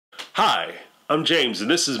Hi, I'm James, and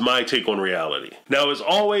this is my take on reality. Now, as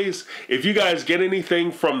always, if you guys get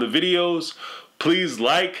anything from the videos, please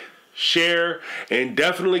like, share, and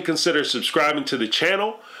definitely consider subscribing to the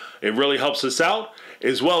channel. It really helps us out,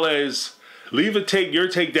 as well as leave your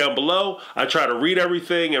take down below. I try to read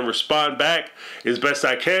everything and respond back as best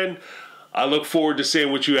I can. I look forward to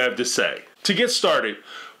seeing what you have to say. To get started,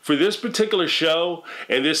 for this particular show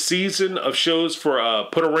and this season of shows for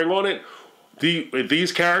Put a Ring on It,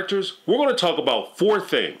 these characters, we're going to talk about 4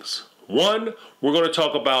 things. 1, we're going to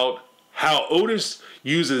talk about how Otis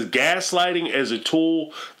uses gaslighting as a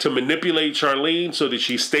tool to manipulate Charlene so that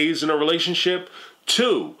she stays in a relationship.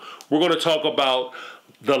 2, we're going to talk about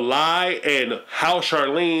the lie and how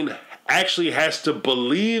Charlene actually has to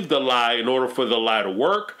believe the lie in order for the lie to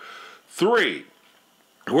work. 3,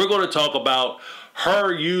 we're going to talk about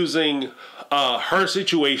her using her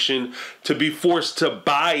situation to be forced to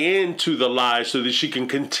buy into the lie so that she can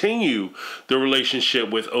continue the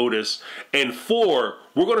relationship with Otis. And 4,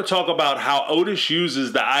 we're going to talk about how Otis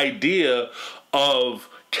uses the idea of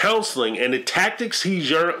counseling and the tactics he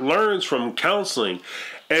learns from counseling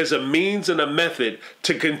as a means and a method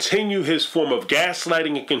to continue his form of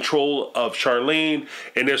gaslighting and control of Charlene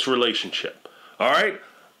in this relationship. All right,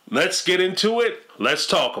 let's get into it. Let's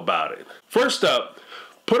talk about it. First up,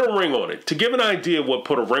 Put a Ring on It. To give an idea of what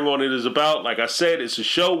Put a Ring on It is about, like I said, it's a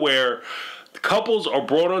show where couples are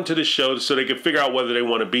brought onto the show so they can figure out whether they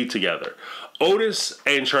want to be together. Otis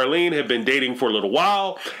and Charlene have been dating for a little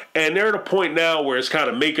while, and they're at a point now where it's kind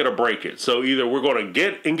of make it or break it. So either we're going to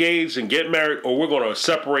get engaged and get married, or we're going to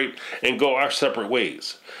separate and go our separate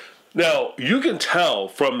ways. Now, you can tell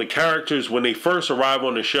from the characters when they first arrive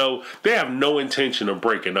on the show, they have no intention of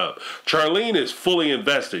breaking up. Charlene is fully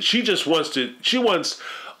invested. She just wants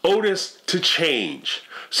Otis to change.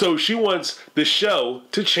 So she wants the show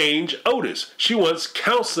to change Otis. She wants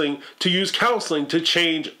counseling to use counseling to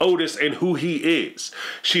change Otis and who he is.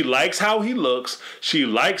 She likes how he looks. She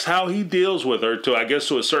likes how he deals with her to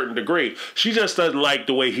a certain degree. She just doesn't like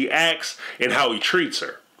the way he acts and how he treats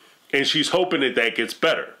her. And she's hoping that that gets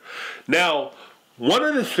better. Now, one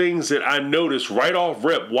of the things that I noticed right off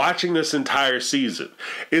rip watching this entire season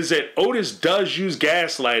is that Otis does use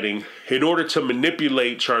gaslighting in order to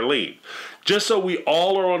manipulate Charlene. Just so we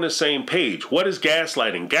all are on the same page. What is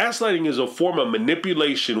gaslighting? Gaslighting is a form of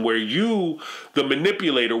manipulation where you, the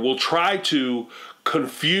manipulator, will try to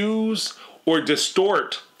confuse or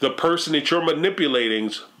distort the person that you're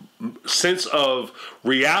manipulating's sense of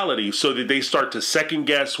reality so that they start to second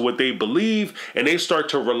guess what they believe, and they start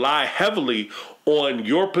to rely heavily on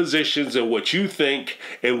your positions and what you think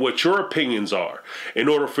and what your opinions are in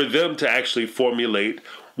order for them to actually formulate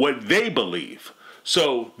what they believe.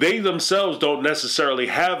 So they themselves don't necessarily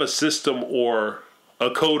have a system or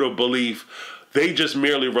a code of belief. They just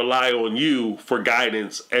merely rely on you for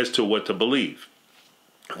guidance as to what to believe.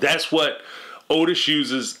 That's what Otis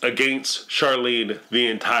uses against Charlene the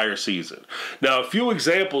entire season. Now, a few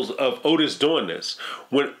examples of Otis doing this.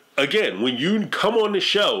 When you come on the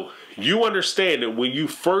show, you understand that when you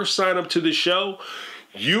first sign up to the show,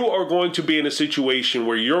 you are going to be in a situation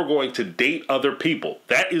where you're going to date other people.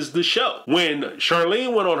 That is the show. When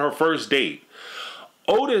Charlene went on her first date,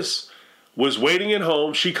 Otis was waiting at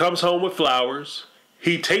home. She comes home with flowers.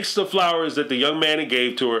 He takes the flowers that the young man had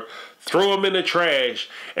gave to her, threw them in the trash,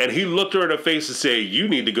 and he looked her in the face and said, "You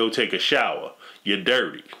need to go take a shower. You're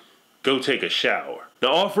dirty. Go take a shower."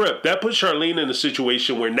 Now, off rip, that puts Charlene in a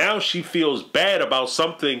situation where now she feels bad about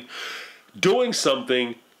doing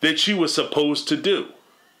something that she was supposed to do.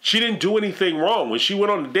 She didn't do anything wrong. When she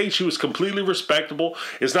went on the date, she was completely respectable.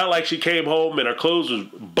 It's not like she came home and her clothes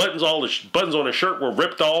was all the buttons on her shirt were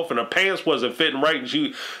ripped off and her pants wasn't fitting right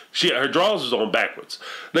and her drawers was on backwards.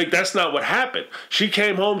 Like, that's not what happened. She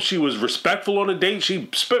came home, she was respectful on the date. She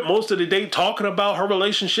spent most of the date talking about her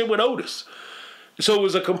relationship with Otis. So it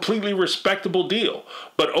was a completely respectable deal.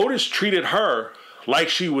 But Otis treated her like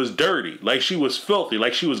she was dirty, like she was filthy,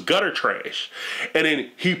 like she was gutter trash. And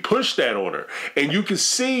then he pushed that on her. And you can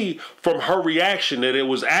see from her reaction that it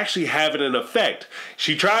was actually having an effect.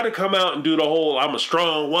 She tried to come out and do the whole, "I'm a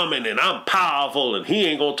strong woman and I'm powerful and he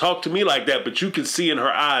ain't gonna talk to me like that." But you can see in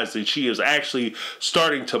her eyes that she is actually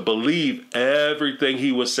starting to believe everything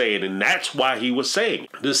he was saying. And that's why he was saying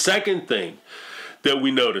it. The second thing that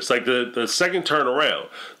we noticed, like the second turnaround,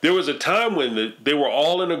 there was a time when they were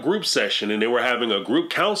all in a group session and they were having a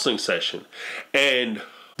group counseling session, and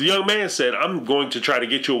the young man said, "I'm going to try to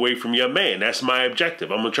get you away from your man. That's my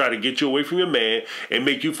objective. I'm going to try to get you away from your man and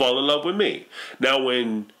make you fall in love with me." Now,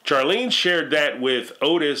 when Charlene shared that with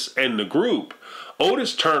Otis and the group,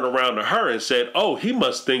 Otis turned around to her and said, "Oh, he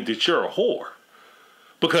must think that you're a whore."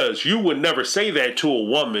 because you would never say that to a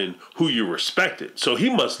woman who you respected. So he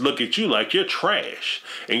must look at you like you're trash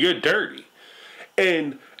and you're dirty.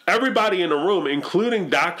 And everybody in the room, including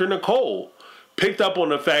Dr. Nicole, picked up on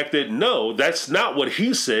the fact that no, that's not what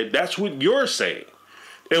he said. That's what you're saying.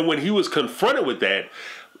 And when he was confronted with that,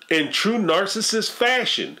 in true narcissist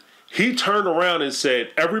fashion, he turned around and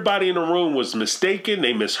said everybody in the room was mistaken,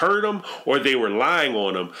 they misheard him, or they were lying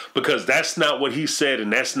on him, because that's not what he said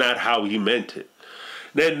and that's not how he meant it.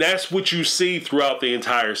 Then that's what you see throughout the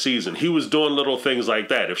entire season. He was doing little things like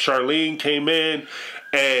that. If Charlene came in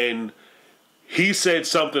and he said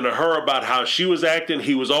something to her about how she was acting,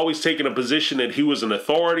 he was always taking a position that he was an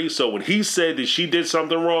authority. So when he said that she did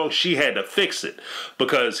something wrong, she had to fix it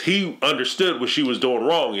because he understood what she was doing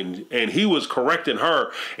wrong, and he was correcting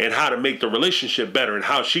her and how to make the relationship better and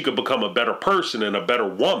how she could become a better person and a better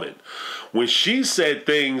woman. When she said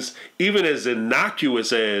things even as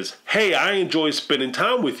innocuous as, hey, I enjoy spending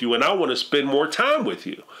time with you and I want to spend more time with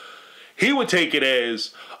you, he would take it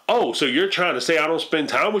as, oh, so you're trying to say I don't spend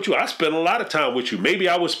time with you? I spend a lot of time with you. Maybe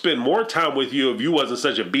I would spend more time with you if you wasn't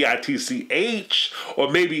such a bitch,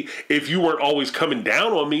 or maybe if you weren't always coming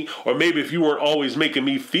down on me, or maybe if you weren't always making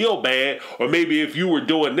me feel bad, or maybe if you were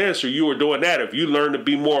doing this or you were doing that, if you learned to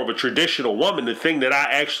be more of a traditional woman, the thing that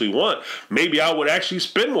I actually want, maybe I would actually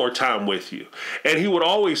spend more time with you. And he would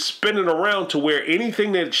always spin it around to where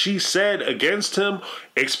anything that she said against him,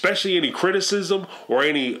 especially any criticism or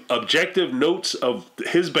any objective notes of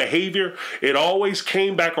his behavior, it always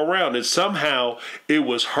came back around and somehow it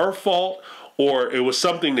was her fault, or it was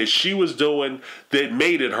something that she was doing that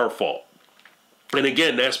made it her fault. And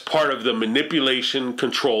again, that's part of the manipulation,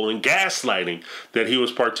 control, and gaslighting that he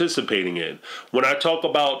was participating in. When I talk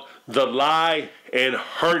about the lie and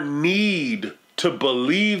her need to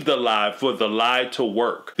believe the lie for the lie to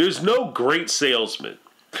work, there's no great salesman.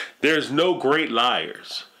 There's no great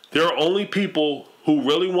liars. There are only people who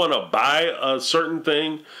really want to buy a certain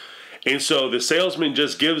thing. And so the salesman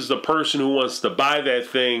just gives the person who wants to buy that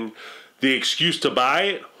thing the excuse to buy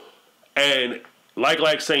it. And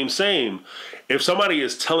like, same. If somebody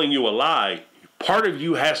is telling you a lie, part of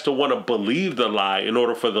you has to want to believe the lie in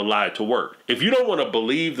order for the lie to work. If you don't want to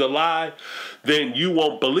believe the lie, then you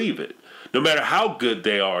won't believe it. No matter how good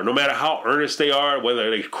they are, no matter how earnest they are, whether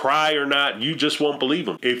they cry or not, you just won't believe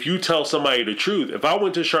them. If you tell somebody the truth, if I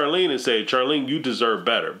went to Charlene and said, Charlene, you deserve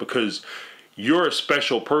better because you're a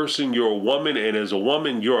special person, you're a woman, and as a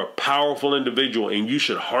woman, you're a powerful individual, and you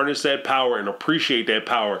should harness that power and appreciate that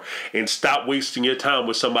power and stop wasting your time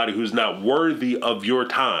with somebody who's not worthy of your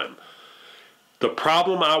time. The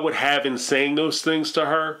problem I would have in saying those things to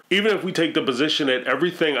her, even if we take the position that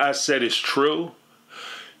everything I said is true,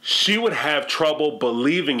 she would have trouble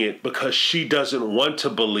believing it because she doesn't want to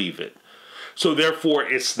believe it. So therefore,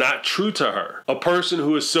 it's not true to her. A person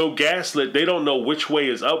who is so gaslit, they don't know which way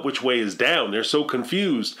is up, which way is down. They're so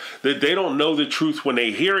confused that they don't know the truth when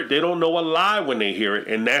they hear it. They don't know a lie when they hear it.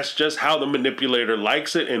 And that's just how the manipulator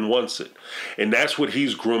likes it and wants it. And that's what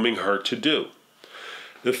he's grooming her to do.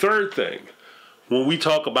 The third thing, when we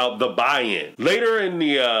talk about the buy-in, later in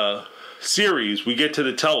the series, we get to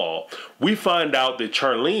the tell-all, we find out that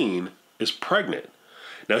Charlene is pregnant.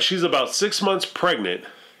 Now, she's about 6 months pregnant,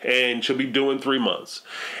 and she'll be doing 3 months.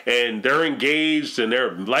 And they're engaged, and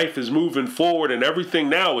their life is moving forward, and everything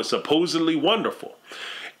now is supposedly wonderful.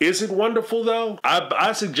 Is it wonderful, though?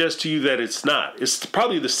 I suggest to you that it's not. It's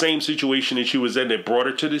probably the same situation that she was in that brought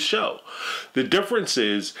her to the show. The difference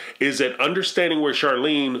is that understanding where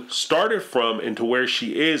Charlene started from and to where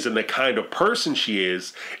she is and the kind of person she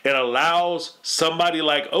is, it allows somebody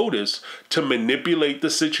like Otis to manipulate the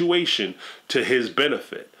situation to his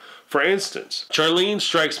benefit. For instance, Charlene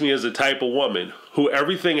strikes me as the type of woman who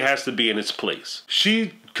everything has to be in its place.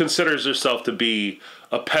 She considers herself to be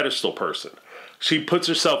a pedestal person. She puts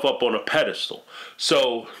herself up on a pedestal.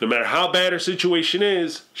 So no matter how bad her situation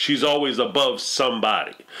is, she's always above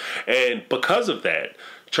somebody. And because of that,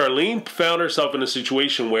 Charlene found herself in a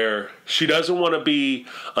situation where she doesn't want to be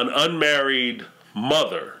an unmarried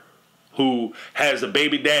mother who has a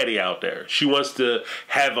baby daddy out there. She wants to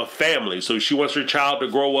have a family. So she wants her child to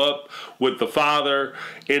grow up with the father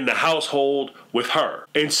in the household with her.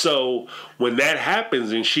 And so when that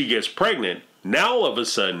happens and she gets pregnant, now all of a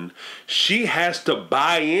sudden she has to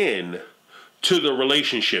buy in to the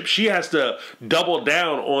relationship. She has to double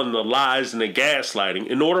down on the lies and the gaslighting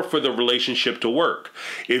in order for the relationship to work.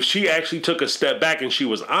 If she actually took a step back and she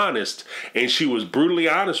was honest, and she was brutally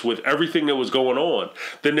honest with everything that was going on,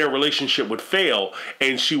 then their relationship would fail,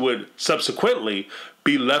 and she would subsequently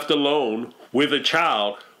be left alone with a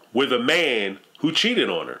child, with a man who cheated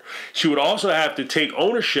on her. She would also have to take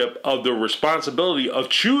ownership of the responsibility of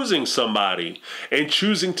choosing somebody and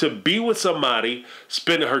choosing to be with somebody,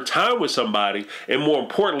 spending her time with somebody, and more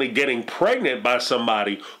importantly, getting pregnant by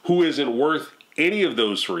somebody who isn't worth any of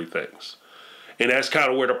those three things. And that's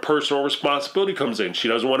kind of where the personal responsibility comes in. She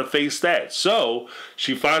doesn't want to face that. So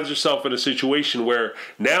she finds herself in a situation where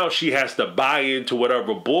now she has to buy into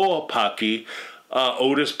whatever bullpucky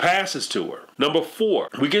Otis passes to her. Number 4,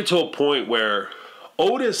 we get to a point where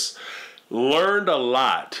Otis learned a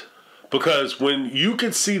lot, because when you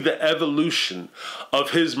could see the evolution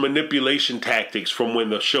of his manipulation tactics from when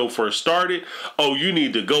the show first started, oh, you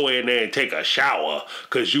need to go in there and take a shower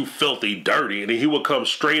because you filthy dirty. And he would come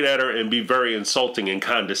straight at her and be very insulting and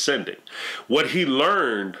condescending. What he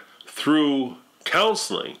learned through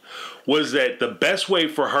counseling was that the best way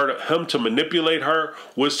for him to manipulate her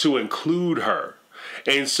was to include her.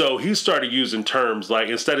 And so he started using terms like,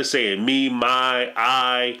 instead of saying me, my,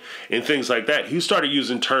 I, and things like that, he started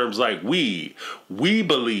using terms like we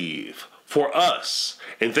believe, for us,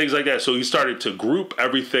 and things like that. So he started to group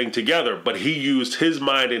everything together, but he used his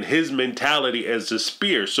mind and his mentality as the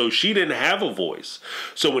spear. So she didn't have a voice.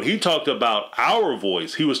 So when he talked about our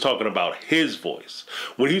voice, he was talking about his voice.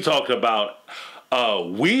 When he talked about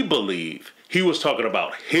we believe, he was talking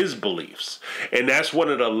about his beliefs. And that's one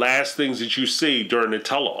of the last things that you see during the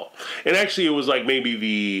tell-all. And actually, it was like maybe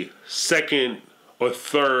the second or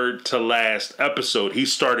third to last episode, he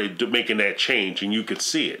started making that change, and you could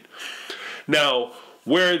see it. Now,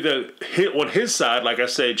 where the hit on his side, like I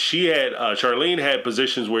said, she had, Charlene had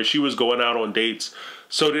positions where she was going out on dates.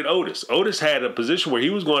 So did Otis. Otis had a position where he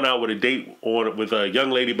was going out with a date with a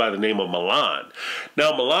young lady by the name of Milan.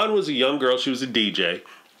 Now, Milan was a young girl. She was a DJ.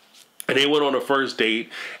 And they went on a first date,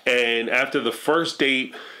 and after the first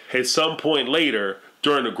date, at some point later,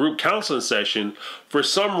 during the group counseling session, for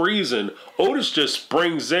some reason, Otis just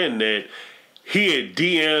springs in that he had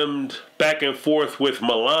DM'd back and forth with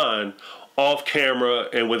Milan off camera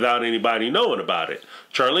and without anybody knowing about it.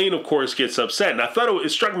 Charlene, of course, gets upset, and I thought it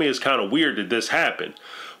struck me as kind of weird that this happened.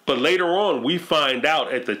 But later on, we find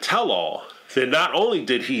out at the tell-all that not only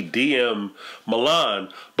did he DM Milan,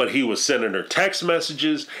 but he was sending her text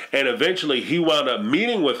messages, and eventually he wound up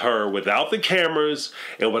meeting with her without the cameras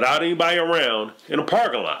and without anybody around in a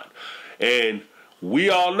parking lot. And we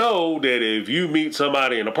all know that if you meet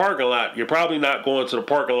somebody in a parking lot, you're probably not going to the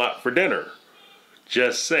parking lot for dinner.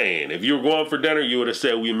 Just saying. If you were going for dinner, you would have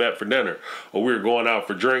said we met for dinner, or we were going out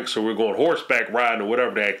for drinks, or we were going horseback riding, or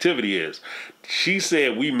whatever the activity is. She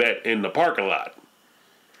said we met in the parking lot.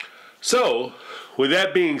 So, with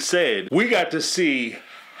that being said, we got to see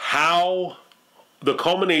how the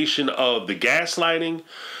culmination of the gaslighting,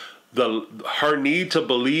 her need to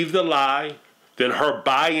believe the lie, then her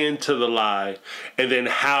buy-in to the lie, and then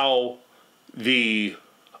how the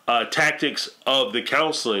tactics of the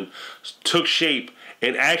counseling took shape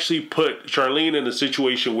and actually put Charlene in a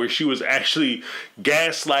situation where she was actually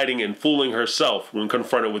gaslighting and fooling herself when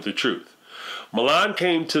confronted with the truth. Milan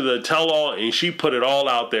came to the tell-all and she put it all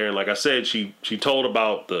out there. And like I said, she told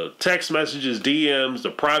about the text messages, DMs, the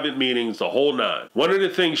private meetings, the whole nine. One of the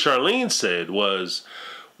things Charlene said was,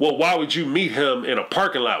 well, why would you meet him in a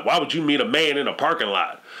parking lot? Why would you meet a man in a parking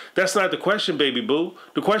lot? That's not the question, baby boo.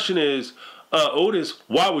 The question is, Otis,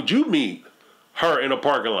 why would you meet her in a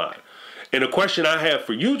parking lot? And the question I have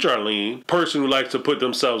for you, Charlene, person who likes to put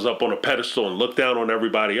themselves up on a pedestal and look down on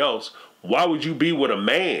everybody else, why would you be with a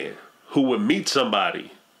man who would meet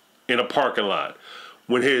somebody in a parking lot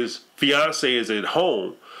when his fiance is at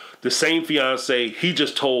home, the same fiance he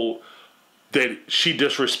just told that she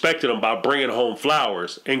disrespected him by bringing home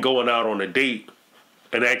flowers and going out on a date,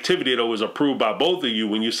 an activity that was approved by both of you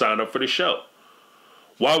when you signed up for the show?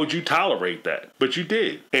 Why would you tolerate that? But you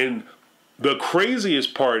did. And the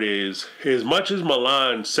craziest part is, as much as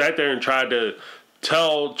Milan sat there and tried to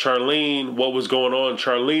tell Charlene what was going on,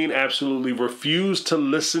 Charlene absolutely refused to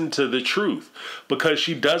listen to the truth because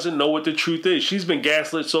she doesn't know what the truth is. She's been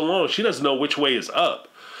gaslit so long, she doesn't know which way is up.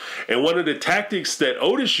 And one of the tactics that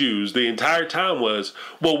Otis used the entire time was,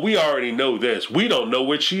 well, we already know this. We don't know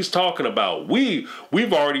what she's talking about. We've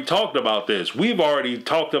already talked about this. We've already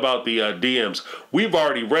talked about the DMs. We've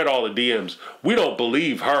already read all the DMs. We don't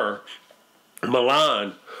believe her,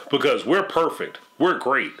 Milan, because we're perfect. We're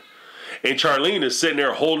great. And Charlene is sitting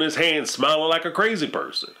there holding his hand, smiling like a crazy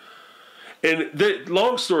person. And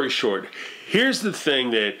long story short, here's the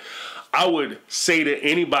thing that I would say to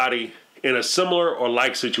anybody in a similar or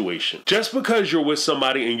like situation. Just because you're with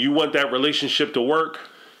somebody and you want that relationship to work,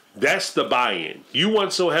 That's the buy-in. You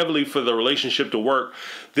want so heavily for the relationship to work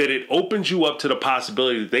that it opens you up to the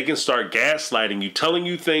possibility that they can start gaslighting you, telling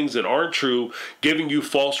you things that aren't true, giving you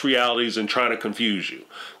false realities, and trying to confuse you.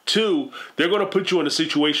 2, they're going to put you in a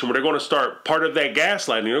situation where they're going to start part of that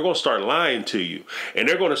gaslighting. They're going to start lying to you, and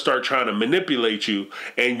they're going to start trying to manipulate you,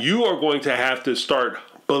 and you are going to have to start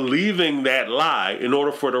believing that lie in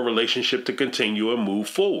order for the relationship to continue and move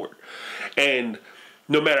forward. And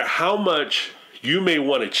no matter how much you may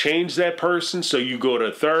want to change that person, so you go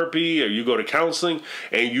to therapy or you go to counseling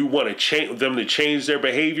and you want to change them to change their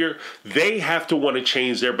behavior, they have to want to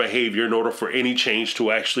change their behavior in order for any change to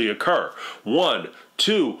actually occur. 1.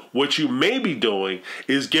 2, what you may be doing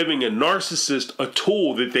is giving a narcissist a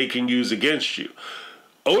tool that they can use against you.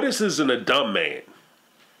 Otis isn't a dumb man.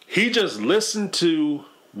 He just listened to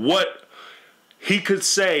what he could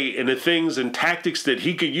say and the things and tactics that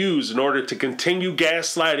he could use in order to continue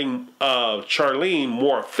gaslighting Charlene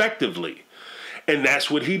more effectively. And that's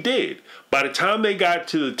what he did. By the time they got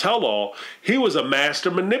to the tell-all, he was a master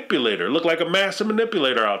manipulator. Looked like a master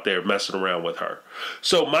manipulator out there messing around with her.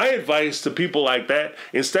 So my advice to people like that,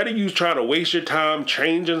 instead of you trying to waste your time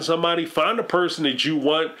changing somebody, find a person that you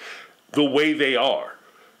want the way they are.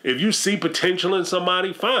 If you see potential in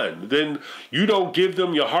somebody, fine. Then you don't give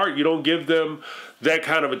them your heart. You don't give them that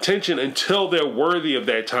kind of attention until they're worthy of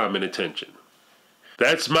that time and attention.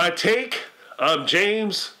 That's my take. I'm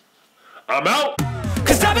James. I'm out.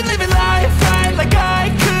 'Cause I've been living life right like I